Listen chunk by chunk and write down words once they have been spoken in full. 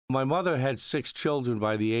My mother had 6 children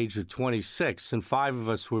by the age of 26, and 5 of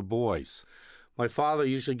us were boys. My father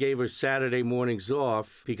usually gave her Saturday mornings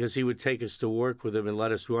off because he would take us to work with him and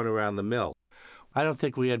let us run around the mill. I don't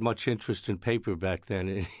think we had much interest in paper back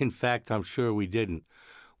then. In fact, I'm sure we didn't.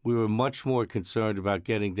 We were much more concerned about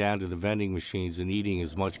getting down to the vending machines and eating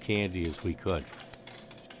as much candy as we could.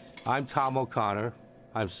 I'm Tom O'Connor.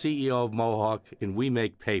 I'm CEO of Mohawk, and we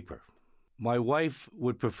make paper. My wife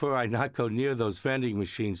would prefer I not go near those vending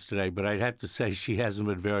machines today, but I'd have to say she hasn't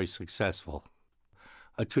been very successful.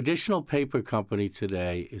 A traditional paper company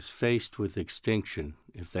today is faced with extinction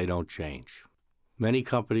if they don't change. Many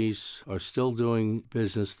companies are still doing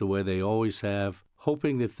business the way they always have,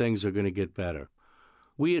 hoping that things are going to get better.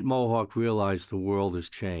 We at Mohawk realize the world has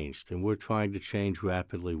changed, and we're trying to change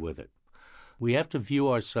rapidly with it. We have to view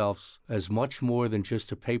ourselves as much more than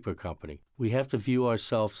just a paper company. We have to view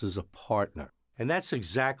ourselves as a partner. And that's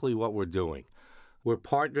exactly what we're doing. We're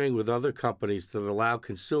partnering with other companies that allow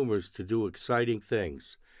consumers to do exciting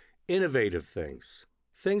things, innovative things.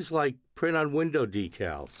 Things like print on window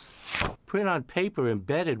decals, print on paper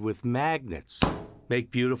embedded with magnets,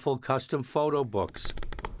 make beautiful custom photo books,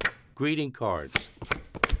 greeting cards,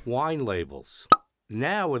 wine labels.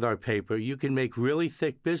 Now with our paper, you can make really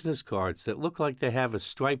thick business cards that look like they have a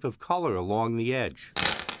stripe of color along the edge.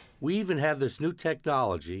 We even have this new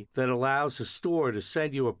technology that allows a store to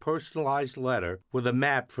send you a personalized letter with a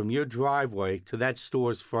map from your driveway to that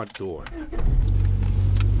store's front door.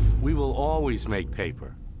 We will always make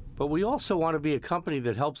paper, but we also want to be a company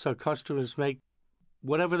that helps our customers make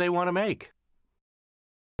whatever they want to make.